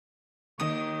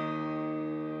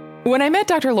When I met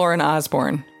Dr. Lauren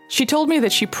Osborne, she told me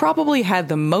that she probably had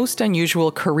the most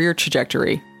unusual career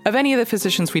trajectory of any of the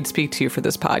physicians we'd speak to for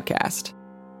this podcast.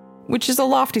 Which is a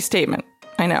lofty statement,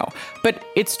 I know, but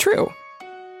it's true.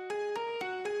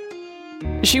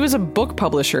 She was a book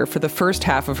publisher for the first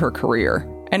half of her career,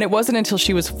 and it wasn't until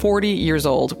she was 40 years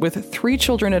old with 3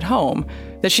 children at home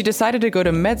that she decided to go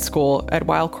to med school at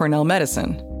Weill Cornell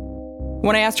Medicine.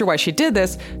 When I asked her why she did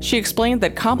this, she explained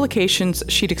that complications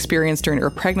she'd experienced during her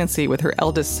pregnancy with her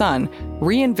eldest son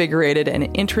reinvigorated an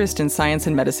interest in science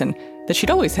and medicine that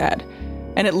she'd always had,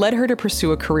 and it led her to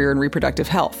pursue a career in reproductive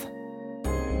health.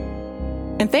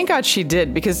 And thank God she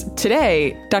did, because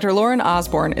today, Dr. Lauren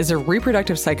Osborne is a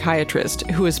reproductive psychiatrist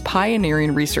who is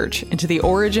pioneering research into the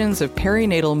origins of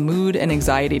perinatal mood and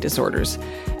anxiety disorders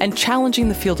and challenging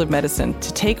the field of medicine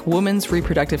to take women's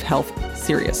reproductive health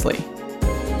seriously.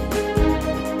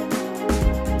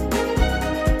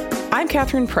 I'm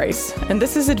Catherine Price, and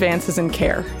this is Advances in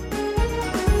Care.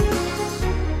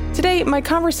 Today, my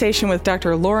conversation with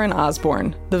Dr. Lauren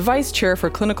Osborne, the Vice Chair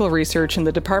for Clinical Research in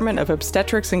the Department of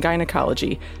Obstetrics and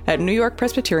Gynecology at New York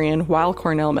Presbyterian Weill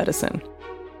Cornell Medicine.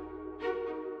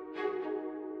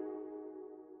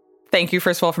 Thank you,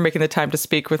 first of all, for making the time to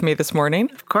speak with me this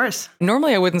morning. Of course.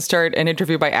 Normally, I wouldn't start an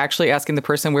interview by actually asking the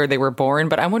person where they were born,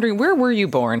 but I'm wondering, where were you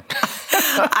born?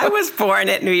 I was born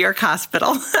at New York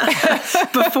Hospital.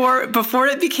 Before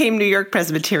it became New York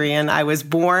Presbyterian, I was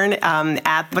born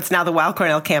at what's now the Weill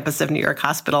Cornell campus of New York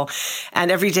Hospital.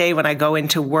 And every day when I go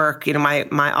into work,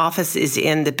 my office is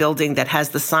in the building that has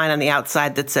the sign on the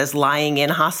outside that says Lying in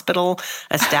Hospital,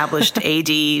 established AD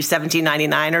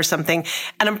 1799 or something.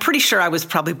 And I'm pretty sure I was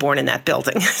probably born in that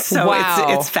building. So wow.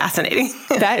 It's fascinating.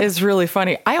 That is really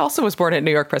funny. I also was born at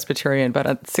New York Presbyterian, but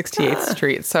on 68th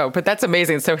Street. But that's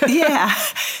amazing. So yeah.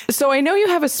 So I know you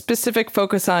have a specific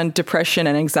focus on depression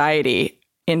and anxiety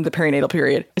in the perinatal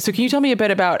period. So can you tell me a bit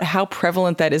about how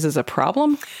prevalent that is as a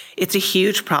problem? It's a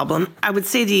huge problem. I would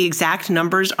say the exact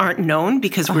numbers aren't known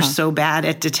because we're so bad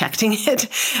at detecting it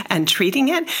and treating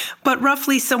it, but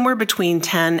roughly somewhere between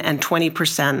 10 and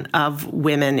 20% of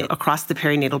women across the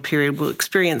perinatal period will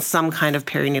experience some kind of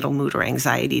perinatal mood or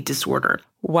anxiety disorder.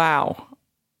 Wow.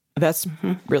 That's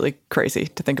really crazy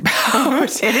to think about.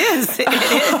 It is.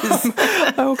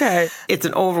 Okay. It's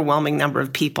an overwhelming number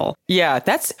of people. Yeah,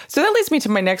 so that leads me to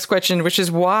my next question, which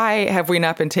is why have we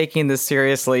not been taking this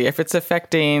seriously if it's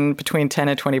affecting between 10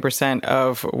 and 20%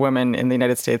 of women in the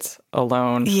United States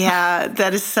alone? Yeah,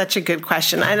 that is such a good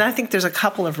question. And I think there's a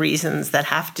couple of reasons that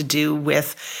have to do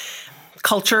with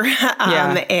culture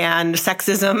and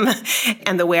sexism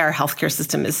and the way our healthcare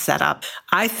system is set up.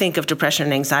 I think of depression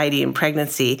and anxiety in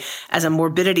pregnancy as a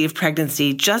morbidity of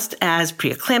pregnancy, just as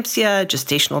preeclampsia,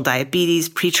 gestational diabetes,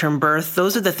 preterm birth.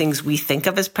 Those are the things we think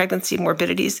of as pregnancy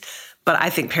morbidities. But I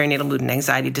think perinatal mood and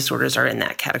anxiety disorders are in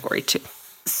that category too.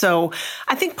 So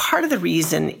I think part of the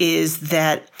reason is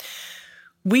that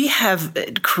we have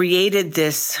created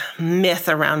this myth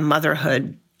around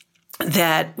motherhood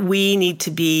that we need to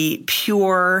be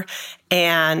pure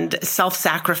and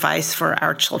self-sacrifice for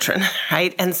our children,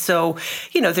 right? And so,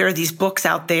 there are these books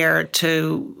out there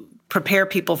to prepare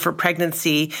people for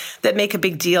pregnancy that make a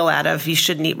big deal out of you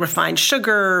shouldn't eat refined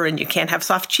sugar and you can't have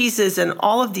soft cheeses and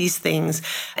all of these things.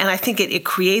 And I think it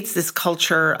creates this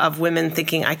culture of women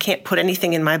thinking, I can't put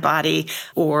anything in my body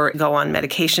or go on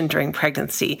medication during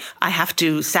pregnancy. I have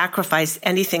to sacrifice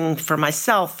anything for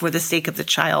myself for the sake of the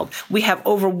child. We have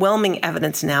overwhelming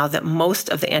evidence now that most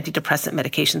of the antidepressant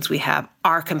medications we have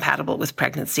are compatible with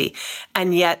pregnancy.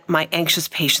 And yet my anxious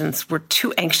patients were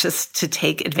too anxious to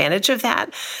take advantage of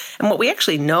that. And what we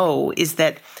actually know is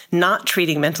that not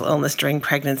treating mental illness during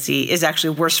pregnancy is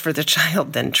actually worse for the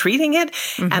child than treating it.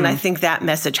 Mm-hmm. And I think that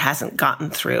message hasn't gotten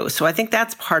through. So I think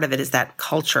that's part of it, is that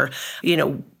culture.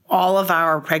 All of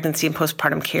our pregnancy and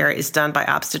postpartum care is done by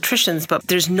obstetricians, but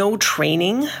there's no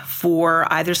training for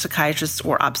either psychiatrists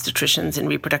or obstetricians in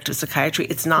reproductive psychiatry.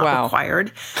 It's not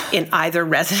required in either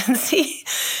residency.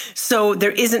 So there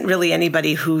isn't really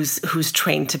anybody who's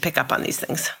trained to pick up on these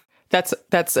things.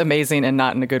 That's amazing and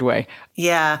not in a good way.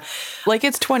 Yeah. Like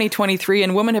it's 2023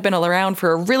 and women have been around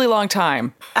for a really long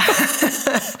time.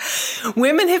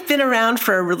 Women have been around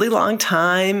for a really long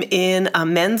time in a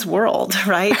men's world,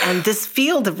 right? And this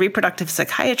field of reproductive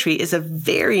psychiatry is a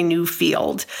very new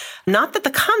field. Not that the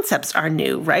concepts are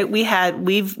new, right? We've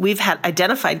had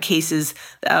identified cases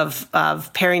of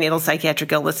perinatal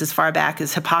psychiatric illness as far back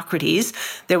as Hippocrates.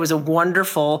 There was a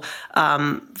wonderful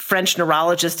French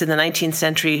neurologist in the 19th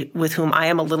century with whom I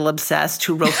am a little obsessed,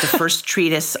 who wrote the first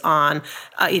treatise on,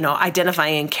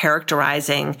 identifying and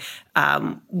characterizing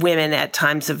women at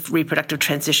times of reproductive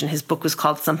transition. His book was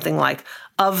called something like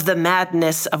 "Of the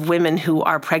Madness of Women Who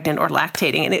Are Pregnant or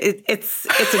Lactating," and it's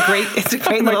a great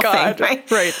little thing,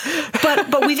 right? Right.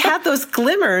 But we've had those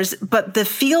glimmers. But the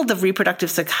field of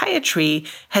reproductive psychiatry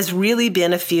has really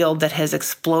been a field that has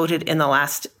exploded in the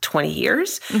last 20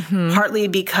 years, partly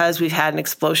because we've had an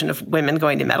explosion of women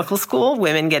going to medical school,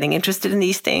 women getting interested in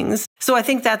these things. So I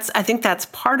think that's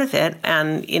part of it.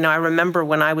 And I remember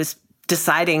when I was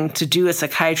deciding to do a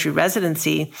psychiatry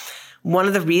residency, one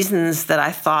of the reasons that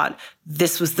I thought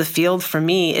this was the field for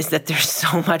me is that there's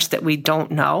so much that we don't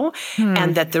know,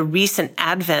 and that the recent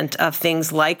advent of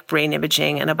things like brain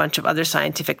imaging and a bunch of other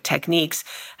scientific techniques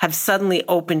have suddenly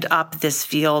opened up this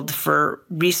field for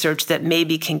research that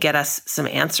maybe can get us some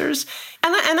answers.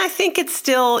 And I think it's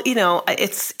still,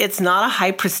 it's not a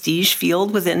high prestige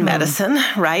field within medicine,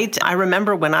 right? I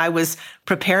remember when I was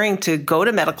preparing to go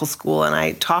to medical school, and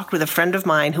I talked with a friend of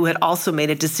mine who had also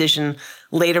made a decision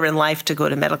later in life to go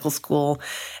to medical school.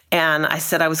 And I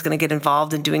said I was going to get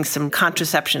involved in doing some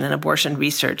contraception and abortion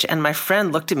research. And my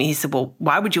friend looked at me, he said, "Well,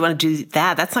 why would you want to do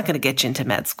that? That's not going to get you into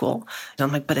med school." And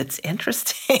I'm like, "But it's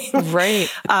interesting." Right.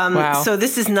 Wow. So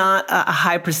this is not a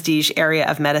high prestige area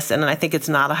of medicine. And I think it's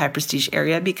not a high prestige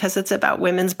area because it's about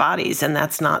women's bodies. And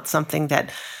that's not something that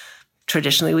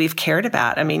traditionally we've cared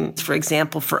about. I mean, for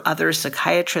example, for other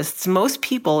psychiatrists, most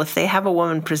people, if they have a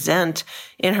woman present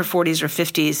in her 40s or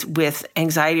 50s with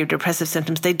anxiety or depressive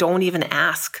symptoms, they don't even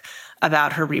ask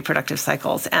about her reproductive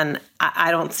cycles. And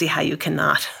I don't see how you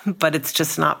cannot, but it's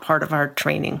just not part of our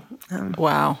training.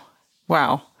 Wow.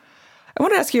 I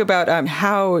want to ask you about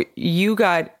how you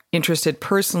got interested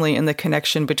personally in the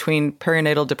connection between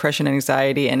perinatal depression and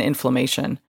anxiety and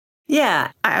inflammation.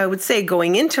 Yeah, I would say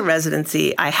going into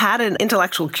residency, I had an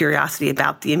intellectual curiosity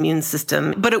about the immune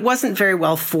system, but it wasn't very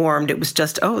well formed. It was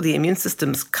just, the immune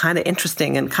system's kind of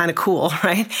interesting and kind of cool,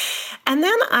 right? And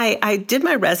then I did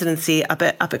my residency up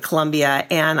at Columbia,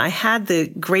 and I had the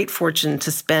great fortune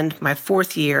to spend my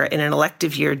fourth year in an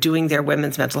elective year doing their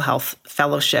Women's Mental Health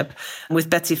Fellowship with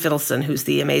Betsy Fiddleson, who's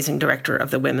the amazing director of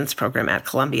the women's program at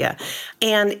Columbia.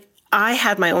 And I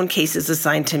had my own cases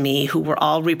assigned to me who were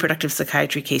all reproductive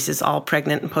psychiatry cases, all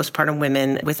pregnant and postpartum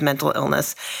women with mental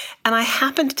illness. And I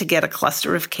happened to get a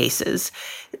cluster of cases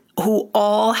who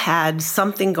all had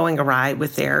something going awry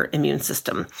with their immune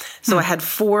system. So I had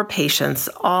 4 patients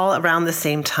all around the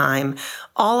same time,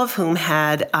 all of whom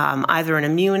had either an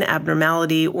immune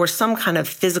abnormality or some kind of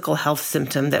physical health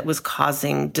symptom that was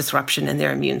causing disruption in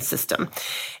their immune system.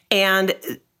 And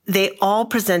they all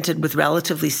presented with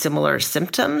relatively similar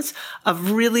symptoms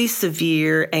of really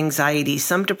severe anxiety,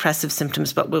 some depressive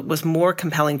symptoms, but what was more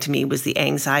compelling to me was the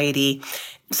anxiety.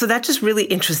 So that just really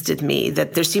interested me,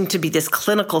 that there seemed to be this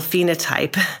clinical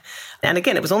phenotype. And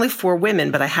again, it was only 4 women,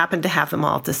 but I happened to have them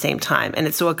all at the same time.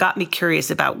 And so it got me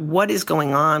curious about what is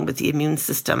going on with the immune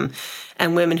system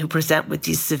and women who present with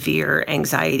these severe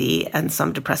anxiety and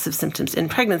some depressive symptoms in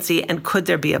pregnancy, and could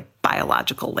there be a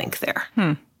biological link there?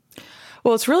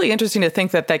 Well, it's really interesting to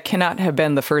think that that cannot have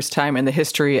been the first time in the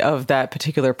history of that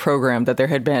particular program that there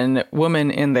had been women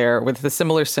in there with the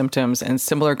similar symptoms and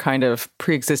similar kind of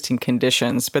pre-existing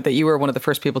conditions, but that you were one of the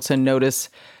first people to notice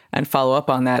and follow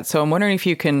up on that. So I'm wondering if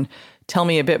you can tell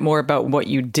me a bit more about what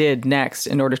you did next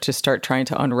in order to start trying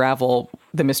to unravel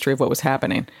the mystery of what was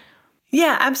happening.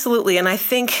 Yeah, absolutely. And I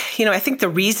think the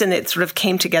reason it sort of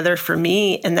came together for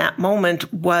me in that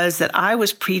moment was that I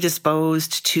was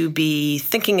predisposed to be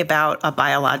thinking about a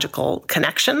biological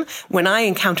connection. When I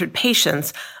encountered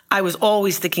patients, I was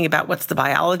always thinking about what's the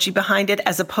biology behind it,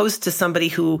 as opposed to somebody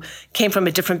who came from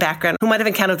a different background, who might have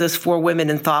encountered those 4 women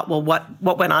and thought, well, what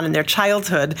went on in their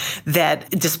childhood that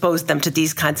disposed them to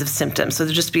these kinds of symptoms? So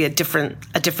there'd just be a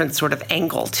different sort of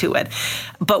angle to it.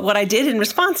 But what I did in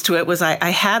response to it was I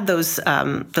had those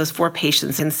 4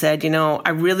 patients and said, I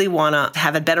really want to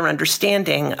have a better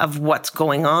understanding of what's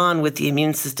going on with the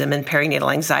immune system and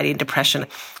perinatal anxiety and depression.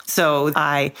 So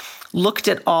I looked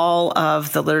at all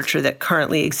of the literature that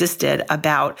currently existed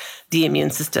about the immune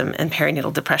system and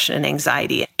perinatal depression and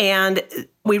anxiety. And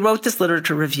we wrote this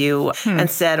literature review and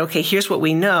said, okay, here's what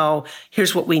we know,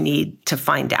 here's what we need to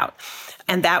find out.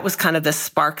 And that was kind of the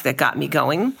spark that got me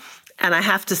going. And I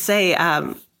have to say,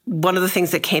 one of the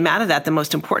things that came out of that, the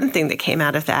most important thing that came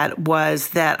out of that,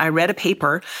 was that I read a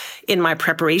paper in my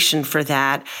preparation for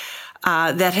that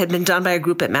that had been done by a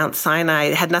group at Mount Sinai.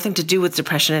 It had nothing to do with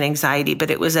depression and anxiety,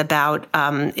 but it was about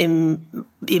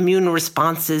immune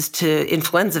responses to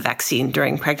influenza vaccine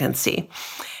during pregnancy.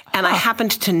 And I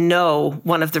happened to know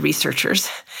one of the researchers.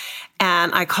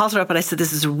 And I called her up and I said,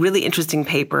 this is a really interesting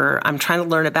paper. I'm trying to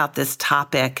learn about this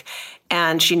topic.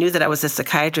 And she knew that I was a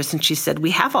psychiatrist. And she said,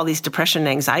 we have all these depression and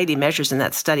anxiety measures in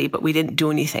that study, but we didn't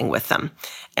do anything with them.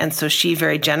 And so she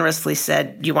very generously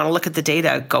said, you want to look at the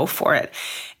data, go for it.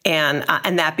 And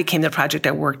that became the project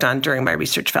I worked on during my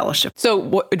research fellowship. So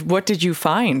what did you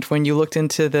find when you looked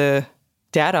into the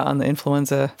data on the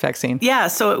influenza vaccine? Yeah,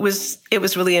 so it was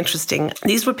really interesting.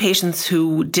 These were patients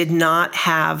who did not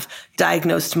have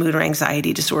diagnosed mood or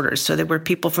anxiety disorders. So they were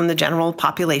people from the general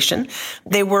population.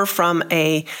 They were from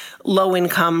a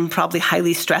low-income, probably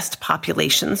highly stressed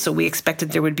population. So we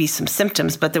expected there would be some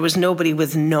symptoms, but there was nobody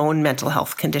with known mental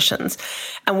health conditions.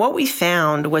 And what we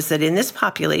found was that in this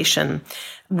population,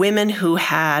 women who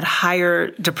had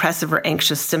higher depressive or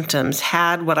anxious symptoms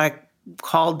had what I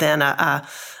called then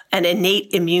an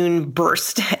innate immune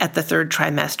burst at the third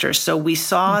trimester. So we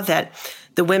saw that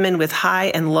the women with high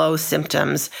and low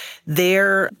symptoms,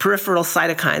 their peripheral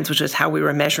cytokines, which is how we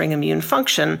were measuring immune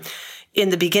function, in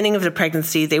the beginning of the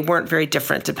pregnancy, they weren't very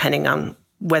different depending on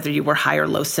whether you were high or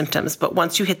low symptoms. But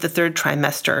once you hit the third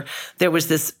trimester, there was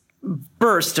this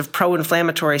burst of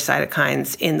pro-inflammatory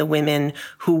cytokines in the women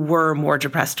who were more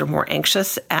depressed or more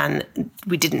anxious, and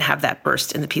we didn't have that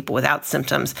burst in the people without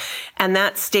symptoms. And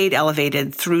that stayed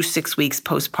elevated through 6 weeks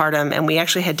postpartum, and we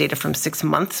actually had data from 6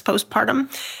 months postpartum,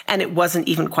 and it wasn't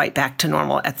even quite back to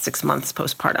normal at 6 months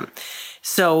postpartum.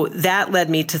 So that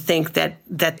led me to think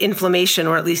that inflammation,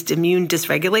 or at least immune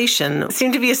dysregulation,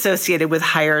 seemed to be associated with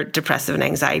higher depressive and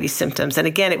anxiety symptoms. And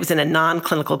again, it was in a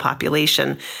non-clinical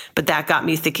population, but that got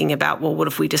me thinking about, well, what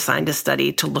if we designed a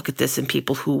study to look at this in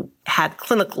people who had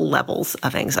clinical levels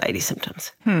of anxiety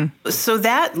symptoms? So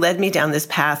that led me down this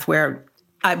path where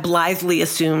I blithely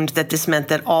assumed that this meant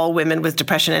that all women with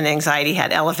depression and anxiety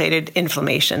had elevated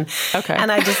inflammation. Okay.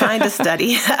 And I designed a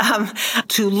study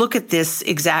to look at this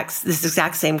exact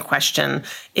same question,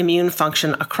 immune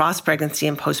function across pregnancy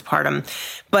and postpartum,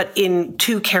 but in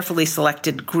two carefully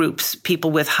selected groups, people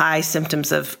with high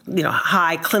symptoms of,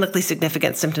 high clinically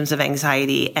significant symptoms of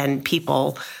anxiety and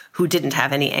people who didn't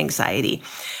have any anxiety.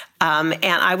 And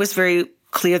I was very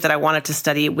clear that I wanted to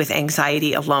study with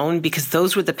anxiety alone because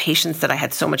those were the patients that I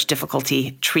had so much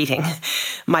difficulty treating.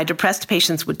 My depressed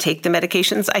patients would take the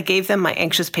medications I gave them. My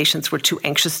anxious patients were too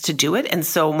anxious to do it. And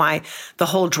so the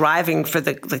whole driving for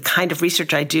the kind of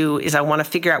research I do is I want to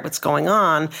figure out what's going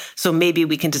on. So maybe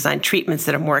we can design treatments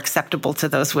that are more acceptable to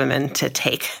those women to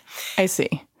take. I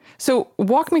see. So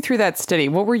walk me through that study.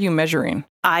 What were you measuring?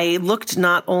 I looked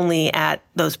not only at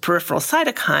those peripheral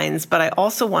cytokines, but I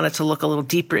also wanted to look a little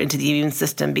deeper into the immune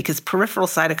system because peripheral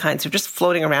cytokines are just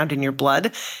floating around in your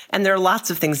blood, and there are lots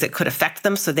of things that could affect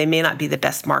them, so they may not be the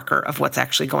best marker of what's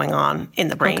actually going on in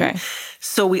the brain. Okay.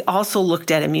 So we also looked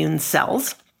at immune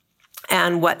cells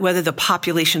and whether the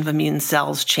population of immune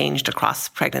cells changed across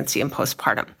pregnancy and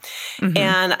postpartum. Mm-hmm.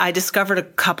 And I discovered a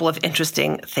couple of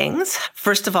interesting things.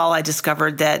 First of all, I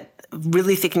discovered that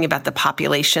really thinking about the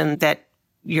population that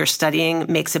you're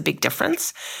studying makes a big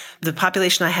difference. The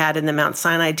population I had in the Mount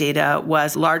Sinai data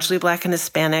was largely Black and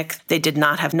Hispanic. They did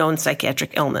not have known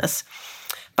psychiatric illness.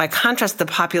 By contrast, the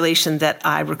population that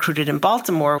I recruited in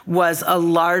Baltimore was a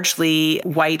largely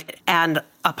white and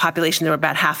a population where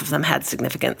about half of them had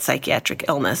significant psychiatric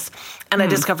illness. And I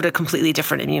discovered a completely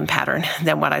different immune pattern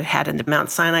than what I had in the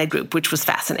Mount Sinai group, which was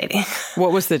fascinating.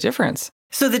 What was the difference?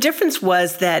 So the difference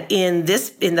was that in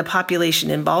the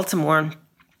population in Baltimore,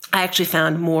 I actually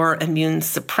found more immune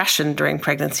suppression during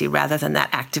pregnancy rather than that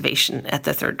activation at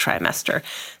the third trimester.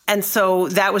 And so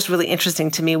that was really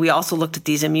interesting to me. We also looked at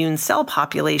these immune cell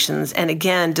populations and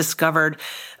again discovered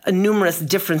numerous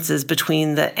differences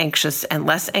between the anxious and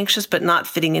less anxious, but not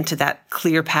fitting into that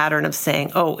clear pattern of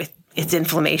saying, it's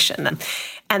inflammation.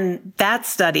 And that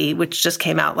study, which just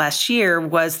came out last year,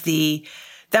 was the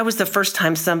first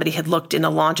time somebody had looked in a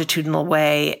longitudinal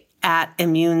way at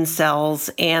immune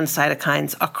cells and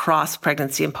cytokines across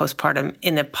pregnancy and postpartum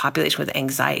in a population with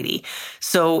anxiety.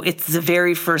 So it's the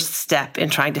very first step in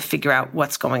trying to figure out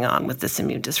what's going on with this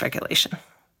immune dysregulation.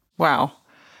 Wow.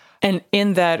 And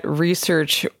in that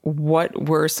research, what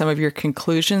were some of your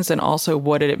conclusions, and also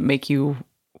what did it make you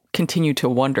continue to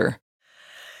wonder?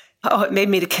 Oh, it made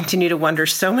me to continue to wonder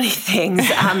so many things.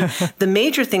 The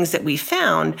major things that we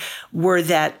found were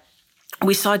that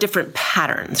we saw different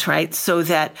patterns, right? So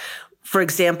that, for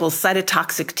example,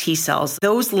 cytotoxic T cells,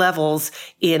 those levels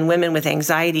in women with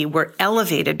anxiety were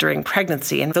elevated during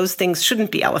pregnancy, and those things shouldn't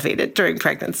be elevated during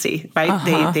pregnancy, right?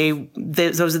 Uh-huh.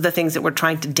 Those are the things that we're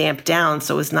trying to damp down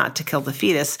so as not to kill the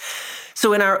fetus.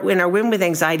 So in our women with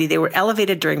anxiety, they were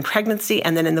elevated during pregnancy,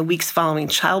 and then in the weeks following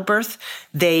childbirth,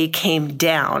 they came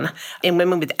down. In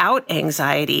women without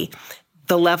anxiety,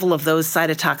 the level of those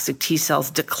cytotoxic T cells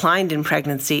declined in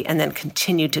pregnancy and then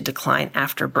continued to decline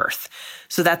after birth.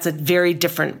 So that's a very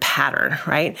different pattern,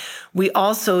 right? We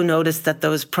also noticed that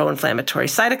those pro-inflammatory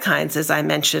cytokines, as I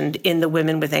mentioned, in the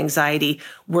women with anxiety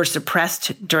were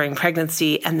suppressed during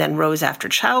pregnancy and then rose after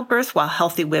childbirth, while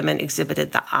healthy women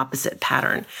exhibited the opposite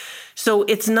pattern. So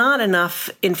it's not enough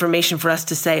information for us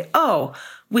to say, oh,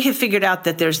 we have figured out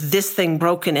that there's this thing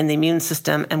broken in the immune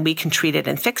system and we can treat it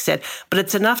and fix it. But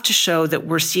it's enough to show that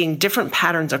we're seeing different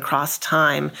patterns across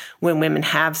time when women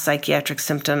have psychiatric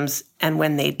symptoms and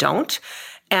when they don't.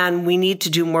 And we need to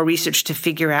do more research to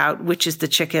figure out which is the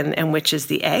chicken and which is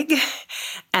the egg,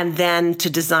 and then to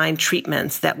design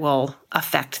treatments that will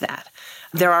affect that.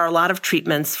 There are a lot of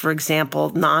treatments, for example,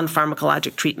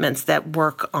 non-pharmacologic treatments that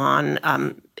work on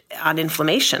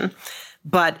inflammation.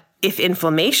 But if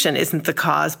inflammation isn't the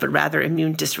cause, but rather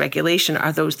immune dysregulation,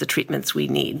 are those the treatments we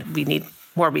need? We need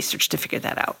more research to figure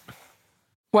that out.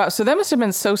 Wow. So that must have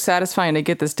been so satisfying to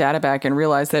get this data back and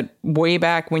realize that way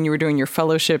back when you were doing your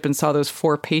fellowship and saw those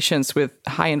 4 patients with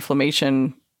high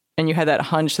inflammation and you had that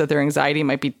hunch that their anxiety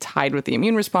might be tied with the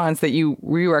immune response, that you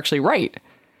were actually right.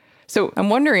 So I'm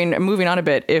wondering, moving on a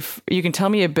bit, if you can tell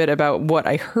me a bit about what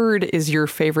I heard is your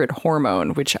favorite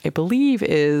hormone, which I believe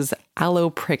is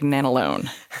allopregnanolone.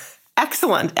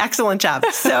 Excellent job.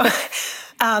 So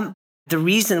the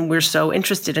reason we're so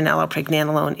interested in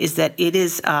allopregnanolone is that it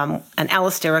is an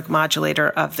allosteric modulator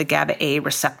of the GABA-A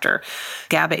receptor.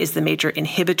 GABA is the major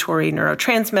inhibitory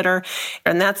neurotransmitter,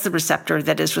 and that's the receptor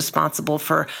that is responsible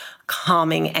for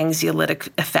calming anxiolytic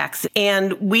effects.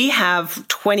 And we have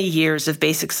 20 years of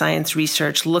basic science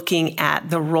research looking at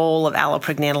the role of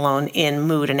allopregnanolone in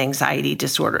mood and anxiety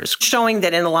disorders, showing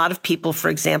that in a lot of people, for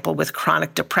example, with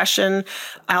chronic depression,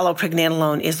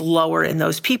 allopregnanolone is lower in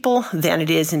those people than it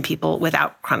is in people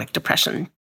without chronic depression.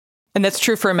 And that's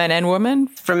true for men and women?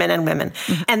 For men and women.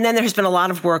 Mm-hmm. And then there's been a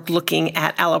lot of work looking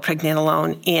at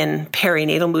allopregnanolone in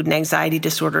perinatal mood and anxiety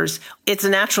disorders. It's a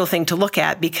natural thing to look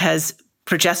at because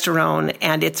progesterone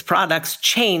and its products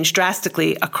change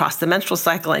drastically across the menstrual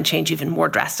cycle and change even more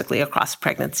drastically across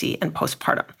pregnancy and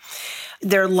postpartum.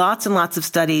 There are lots and lots of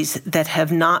studies that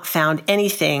have not found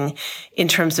anything in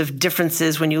terms of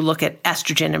differences when you look at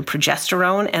estrogen and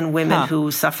progesterone and women who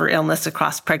suffer illness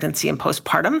across pregnancy and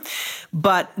postpartum.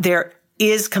 But there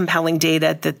is compelling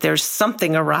data that there's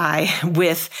something awry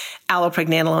with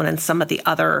allopregnanolone and some of the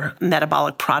other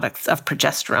metabolic products of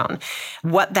progesterone.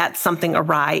 What that something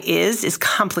awry is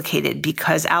complicated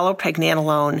because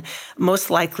allopregnanolone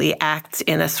most likely acts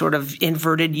in a sort of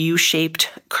inverted U-shaped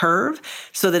curve,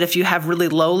 so that if you have really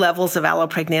low levels of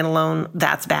allopregnanolone,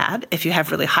 that's bad. If you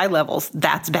have really high levels,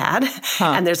 that's bad.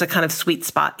 And there's a kind of sweet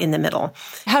spot in the middle.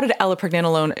 How did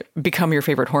allopregnanolone become your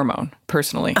favorite hormone,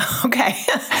 personally? Okay.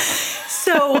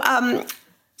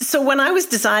 So when I was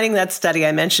designing that study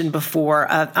I mentioned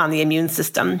before on the immune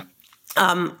system,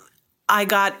 I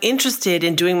got interested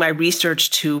in doing my research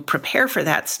to prepare for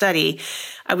that study.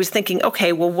 I was thinking,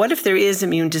 okay, well, what if there is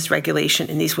immune dysregulation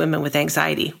in these women with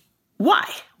anxiety? Why?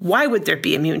 Why would there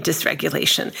be immune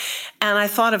dysregulation? And I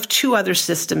thought of 2 other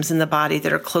systems in the body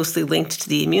that are closely linked to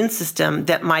the immune system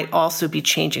that might also be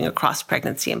changing across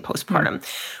pregnancy and postpartum.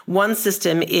 One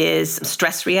system is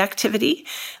stress reactivity.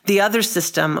 The other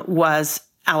system was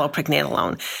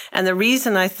allopregnanolone. And the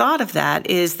reason I thought of that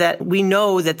is that we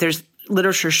know that there's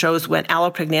literature shows when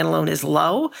allopregnanolone is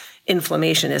low,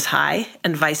 inflammation is high,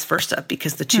 and vice versa,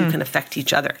 because the 2 can affect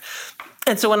each other.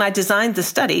 And so when I designed the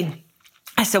study,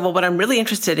 I said, well, what I'm really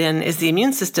interested in is the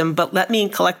immune system, but let me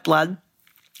collect blood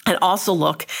and also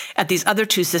look at these other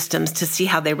 2 systems to see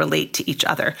how they relate to each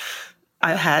other.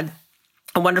 I had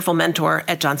a wonderful mentor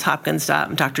at Johns Hopkins,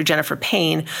 Dr. Jennifer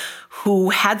Payne, who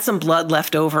had some blood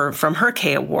left over from her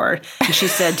K Award. And she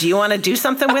said, do you want to do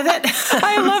something with it?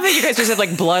 I love it. You guys just have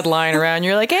like blood lying around.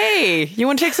 You're like, hey, you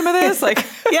want to take some of this? Like,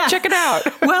 check it out.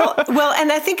 Well, and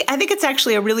I think it's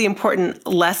actually a really important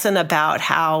lesson about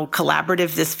how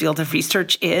collaborative this field of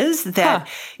research is, that,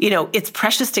 it's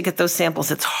precious to get those samples.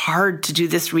 It's hard to do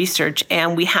this research,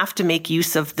 and we have to make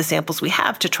use of the samples we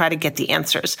have to try to get the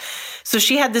answers. So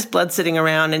she had this blood sitting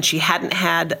around, and she hadn't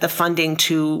had the funding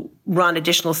to run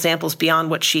additional samples beyond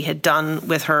what she had done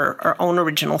with her own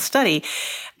original study.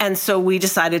 And so we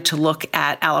decided to look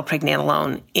at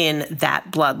allopregnanolone in that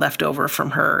blood left over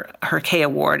from her K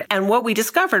Award. And what we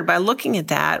discovered by looking at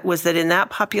that was that in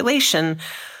that population,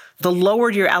 the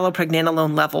lower your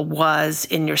allopregnanolone level was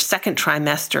in your second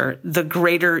trimester, the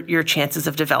greater your chances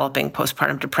of developing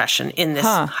postpartum depression in this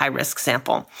high-risk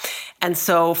sample. And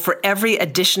so for every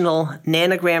additional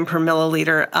nanogram per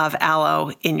milliliter of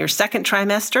allo in your second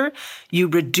trimester, you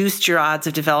reduced your odds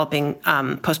of developing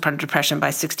postpartum depression by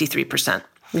 63%.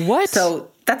 What? So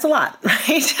that's a lot,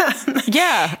 right?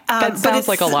 Yeah, that sounds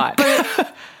like a lot.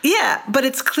 But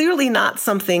it's clearly not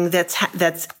something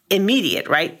that's immediate,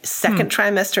 right? Second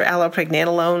trimester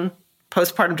allopregnanolone,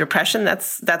 postpartum depression,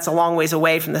 that's a long ways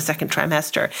away from the second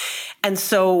trimester. And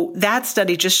so that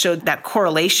study just showed that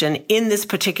correlation in this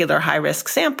particular high-risk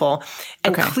sample.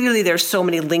 And clearly there's so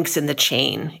many links in the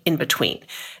chain in between.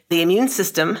 The immune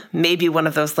system may be one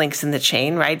of those links in the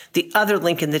chain, right? The other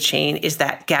link in the chain is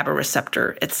that GABA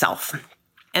receptor itself.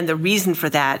 And the reason for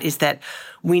that is that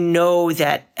we know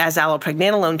that as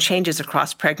allopregnanolone changes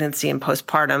across pregnancy and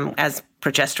postpartum, as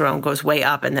progesterone goes way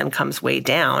up and then comes way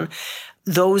down,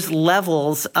 those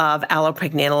levels of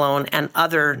allopregnanolone and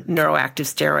other neuroactive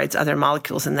steroids, other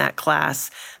molecules in that class,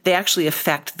 they actually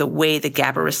affect the way the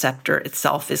GABA receptor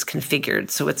itself is configured.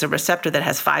 So it's a receptor that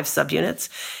has 5 subunits,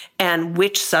 and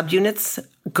which subunits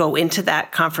go into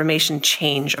that conformation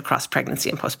change across pregnancy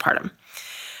and postpartum.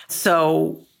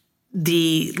 So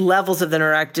the levels of the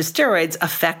neuroactive steroids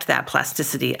affect that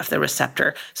plasticity of the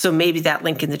receptor. So maybe that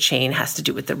link in the chain has to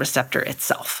do with the receptor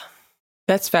itself.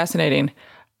 That's fascinating.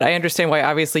 I understand why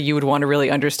obviously you would want to really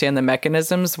understand the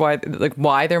mechanisms, why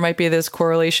there might be this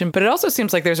correlation, but it also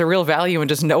seems like there's a real value in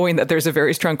just knowing that there's a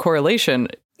very strong correlation.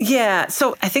 Yeah.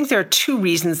 So I think there are 2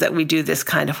 reasons that we do this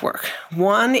kind of work.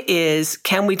 One is,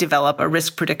 can we develop a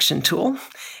risk prediction tool?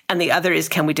 And the other is,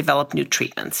 can we develop new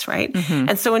treatments, right? Mm-hmm.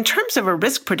 And so in terms of a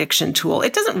risk prediction tool,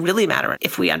 it doesn't really matter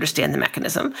if we understand the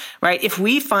mechanism, right? If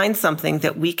we find something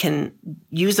that we can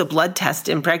use a blood test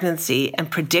in pregnancy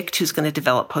and predict who's going to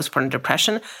develop postpartum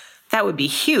depression, that would be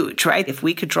huge, right? If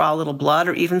we could draw a little blood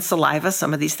or even saliva,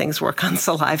 some of these things work on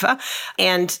saliva,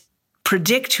 and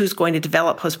predict who's going to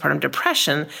develop postpartum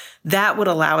depression, that would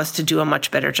allow us to do a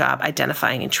much better job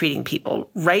identifying and treating people.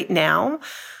 Right now,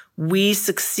 we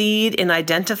succeed in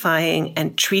identifying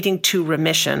and treating to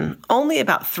remission only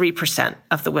about 3%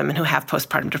 of the women who have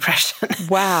postpartum depression.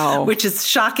 Wow. Which is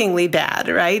shockingly bad,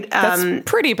 right? That's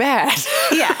pretty bad.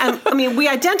 Yeah. And I mean, we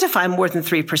identify more than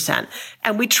 3%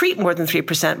 and we treat more than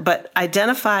 3%, but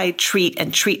identify, treat,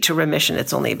 and treat to remission,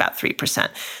 it's only about 3%.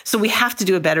 So we have to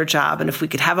do a better job. And if we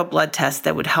could have a blood test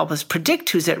that would help us predict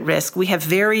who's at risk, we have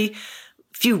very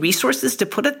few resources to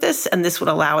put at this, and this would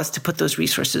allow us to put those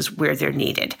resources where they're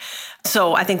needed.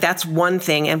 So I think that's one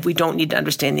thing, and we don't need to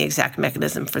understand the exact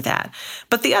mechanism for that.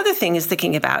 But the other thing is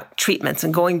thinking about treatments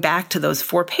and going back to those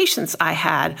 4 patients I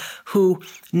had who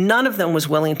none of them was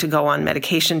willing to go on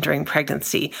medication during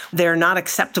pregnancy. They're not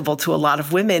acceptable to a lot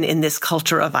of women in this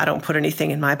culture of I don't put anything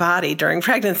in my body during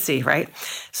pregnancy, right?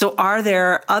 So are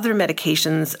there other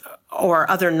medications or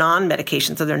other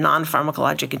non-medications, other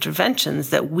non-pharmacologic interventions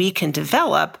that we can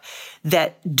develop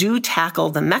that do tackle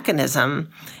the mechanism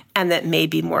and that may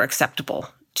be more acceptable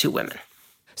to women?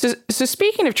 So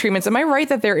speaking of treatments, am I right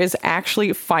that there is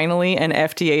actually finally an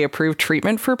FDA-approved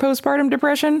treatment for postpartum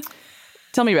depression?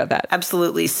 Tell me about that.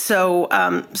 Absolutely. So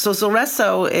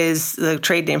Zulresso is the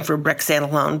trade name for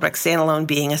brexanolone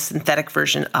being a synthetic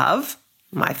version of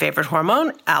my favorite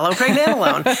hormone,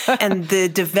 allopregnanolone. And the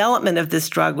development of this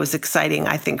drug was exciting,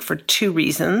 I think, for 2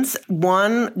 reasons.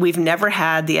 One, we've never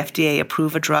had the FDA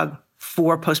approve a drug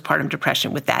for postpartum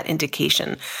depression with that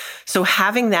indication. So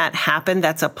having that happen,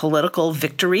 that's a political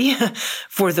victory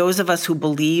for those of us who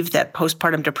believe that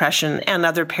postpartum depression and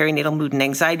other perinatal mood and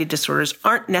anxiety disorders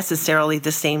aren't necessarily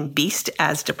the same beast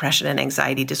as depression and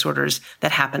anxiety disorders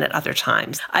that happen at other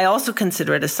times. I also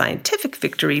consider it a scientific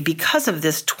victory because of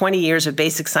this 20 years of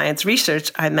basic science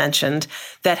research I mentioned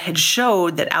that had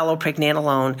showed that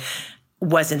allopregnanolone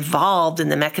was involved in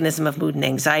the mechanism of mood and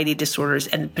anxiety disorders,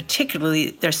 and particularly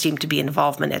there seemed to be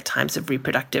involvement at times of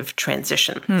reproductive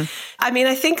transition. I mean,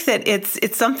 I think that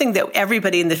it's something that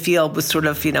everybody in the field was sort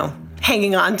of,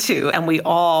 hanging on to, and we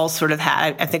all sort of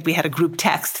had, I think we had a group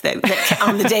text that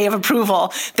on the day of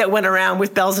approval that went around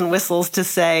with bells and whistles to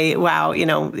say, wow,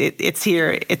 it's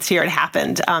here, it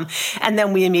happened. And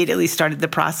then we immediately started the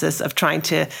process of trying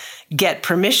to get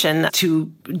permission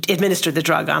to administer the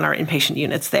drug on our inpatient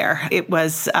units there. It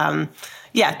was,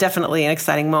 definitely an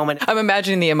exciting moment. I'm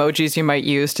imagining the emojis you might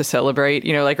use to celebrate,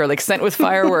 or sent with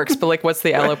fireworks, but what's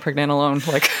the allopregnanolone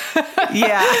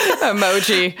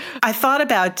emoji? I thought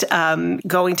about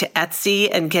going to Etsy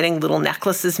and getting little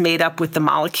necklaces made up with the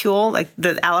molecule, like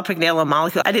the allopregnanolone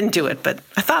molecule. I didn't do it, but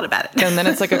I thought about it. And then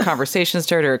it's like a conversation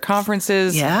starter at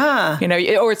conferences. Yeah.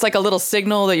 Or it's like a little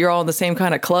signal that you're all in the same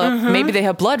kind of club. Mm-hmm. Maybe they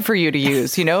have blood for you to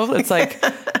use, It's like...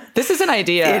 This is an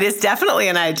idea. It is definitely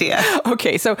an idea.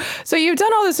 Okay, so you've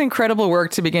done all this incredible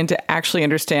work to begin to actually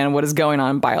understand what is going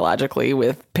on biologically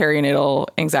with perinatal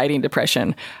anxiety and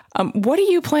depression. What do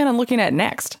you plan on looking at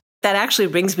next? That actually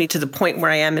brings me to the point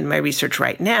where I am in my research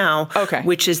right now,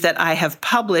 which is that I have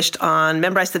published on,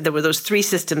 remember I said there were those three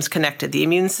systems connected, the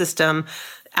immune system,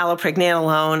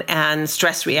 allopregnanolone, and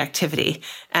stress reactivity.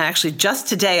 And actually just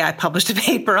today I published a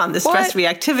paper on the stress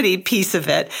reactivity piece of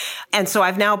it. And so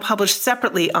I've now published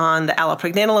separately on the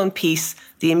allopregnanolone piece,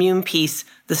 the immune piece,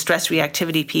 the stress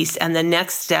reactivity piece, and the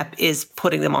next step is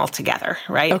putting them all together,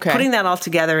 right? Okay. Putting that all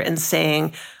together and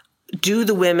saying, do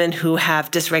the women who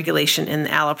have dysregulation in the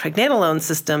allopregnanolone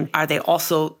system, are they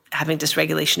also having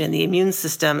dysregulation in the immune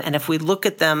system? And if we look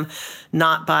at them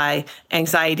not by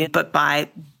anxiety, but by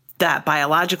that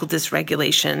biological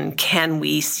dysregulation, can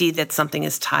we see that something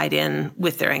is tied in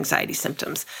with their anxiety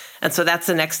symptoms? And so that's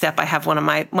the next step. I have one of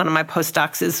my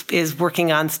postdocs is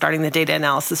working on starting the data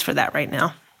analysis for that right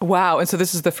now. Wow. And so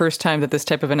this is the first time that this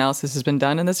type of analysis has been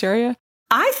done in this area?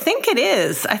 I think it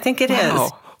is.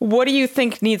 Wow. What do you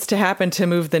think needs to happen to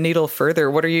move the needle further?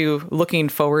 What are you looking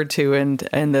forward to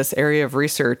in this area of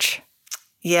research?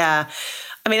 Yeah.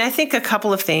 I think a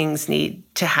couple of things need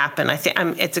to happen. I think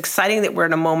it's exciting that we're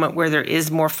in a moment where there is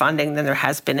more funding than there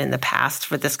has been in the past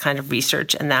for this kind of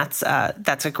research, and that's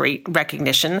a great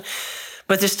recognition.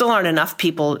 But there still aren't enough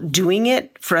people doing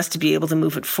it for us to be able to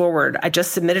move it forward. I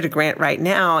just submitted a grant right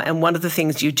now, and one of the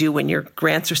things you do when your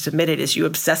grants are submitted is you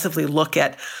obsessively look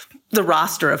at the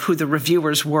roster of who the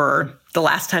reviewers were the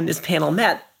last time this panel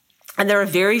met. And there are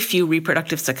very few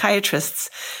reproductive psychiatrists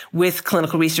with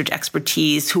clinical research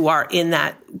expertise who are in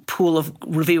that pool of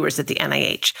reviewers at the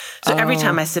NIH. So every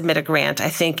time I submit a grant, I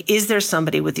think, is there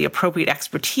somebody with the appropriate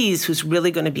expertise who's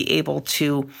really going to be able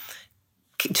to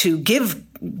give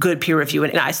good peer review?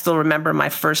 And I still remember my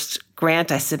first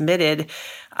grant I submitted.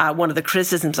 One of the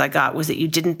criticisms I got was that you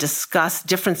didn't discuss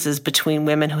differences between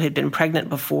women who had been pregnant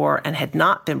before and had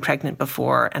not been pregnant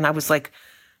before. And I was like,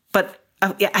 but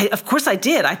of course I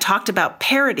did. I talked about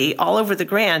parity all over the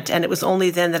grant, and it was only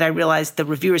then that I realized the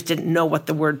reviewers didn't know what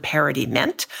the word parity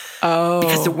meant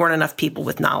because there weren't enough people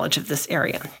with knowledge of this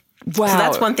area. Wow. So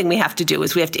that's one thing we have to do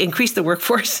is we have to increase the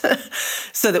workforce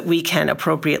so that we can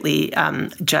appropriately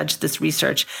judge this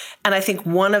research. And I think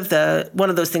one of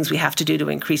those things we have to do to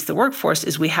increase the workforce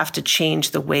is we have to change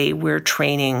the way we're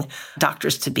training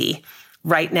doctors to be.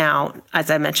 Right now,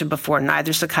 as I mentioned before,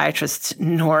 neither psychiatrists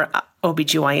nor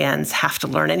OBGYNs have to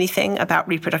learn anything about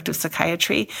reproductive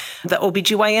psychiatry. The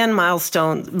OBGYN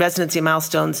residency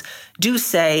milestones do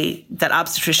say that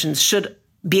obstetricians should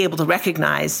be able to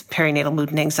recognize perinatal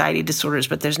mood and anxiety disorders,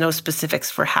 but there's no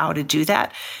specifics for how to do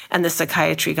that. And the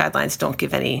psychiatry guidelines don't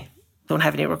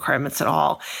have any requirements at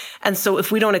all. And so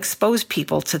if we don't expose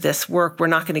people to this work, we're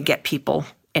not going to get people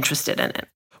interested in it.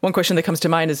 One question that comes to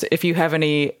mind is if you have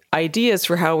any ideas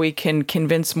for how we can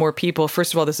convince more people.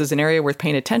 First of all, this is an area worth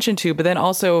paying attention to, but then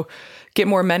also get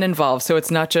more men involved. So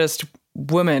it's not just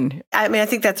women. I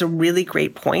think that's a really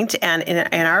great point. And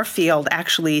in our field,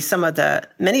 actually,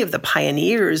 many of the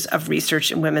pioneers of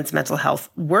research in women's mental health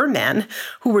were men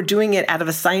who were doing it out of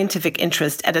a scientific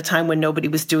interest at a time when nobody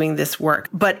was doing this work.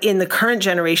 But in the current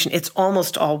generation, it's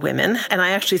almost all women. And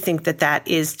I actually think that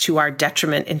is to our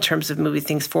detriment in terms of moving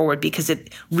things forward, because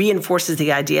it reinforces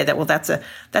the idea that, well, that's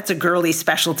a girly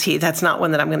specialty. That's not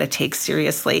one that I'm going to take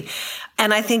seriously.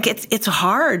 And I think it's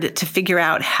hard to figure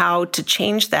out how to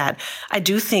change that. I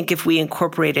do think if we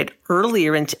incorporate it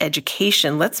earlier into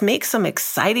education, let's make some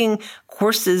exciting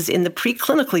courses in the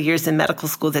preclinical years in medical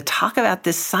school that talk about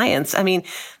this science.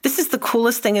 This is the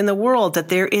coolest thing in the world, that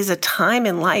there is a time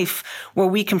in life where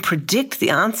we can predict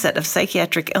the onset of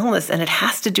psychiatric illness, and it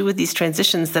has to do with these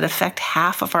transitions that affect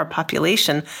half of our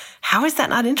population. How is that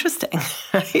not interesting,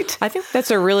 right? I think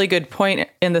that's a really good point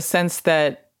in the sense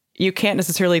that you can't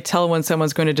necessarily tell when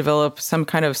someone's going to develop some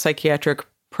kind of psychiatric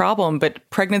problem, but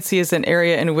pregnancy is an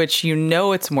area in which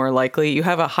it's more likely. You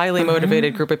have a highly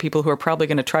motivated group of people who are probably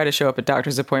going to try to show up at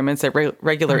doctor's appointments at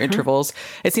regular intervals.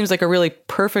 It seems like a really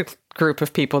perfect group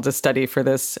of people to study for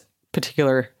this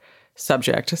particular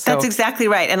subject. So that's exactly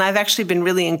right. And I've actually been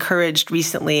really encouraged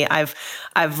recently. I've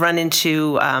run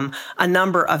into a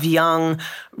number of young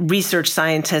research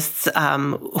scientists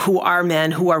who are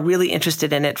men who are really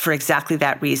interested in it for exactly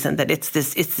that reason, that it's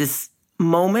this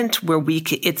moment where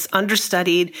it's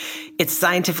understudied, it's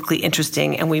scientifically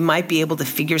interesting, and we might be able to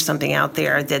figure something out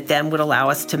there that then would allow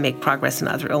us to make progress in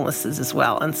other illnesses as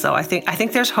well. And so I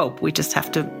think there's hope. We just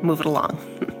have to move it along.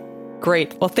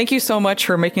 Great. Well, thank you so much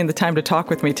for making the time to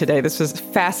talk with me today. This was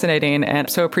fascinating and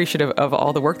so appreciative of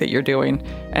all the work that you're doing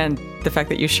and the fact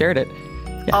that you shared it.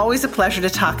 Yeah. Always a pleasure to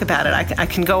talk about it. I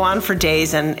can go on for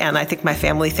days, and I think my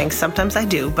family thinks sometimes I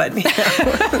do, but you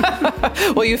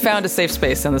know. Well, you found a safe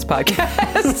space on this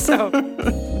podcast.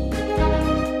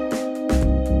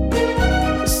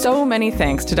 So many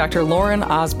thanks to Dr. Lauren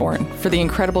Osborne for the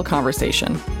incredible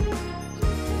conversation.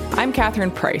 I'm Catherine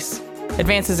Price.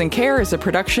 Advances in Care is a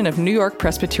production of New York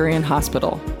Presbyterian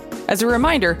Hospital. As a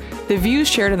reminder, the views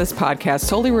shared in this podcast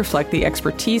solely reflect the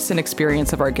expertise and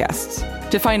experience of our guests.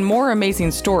 To find more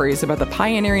amazing stories about the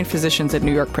pioneering physicians at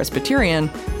New York Presbyterian,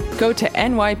 go to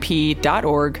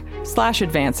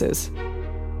nyp.org/advances.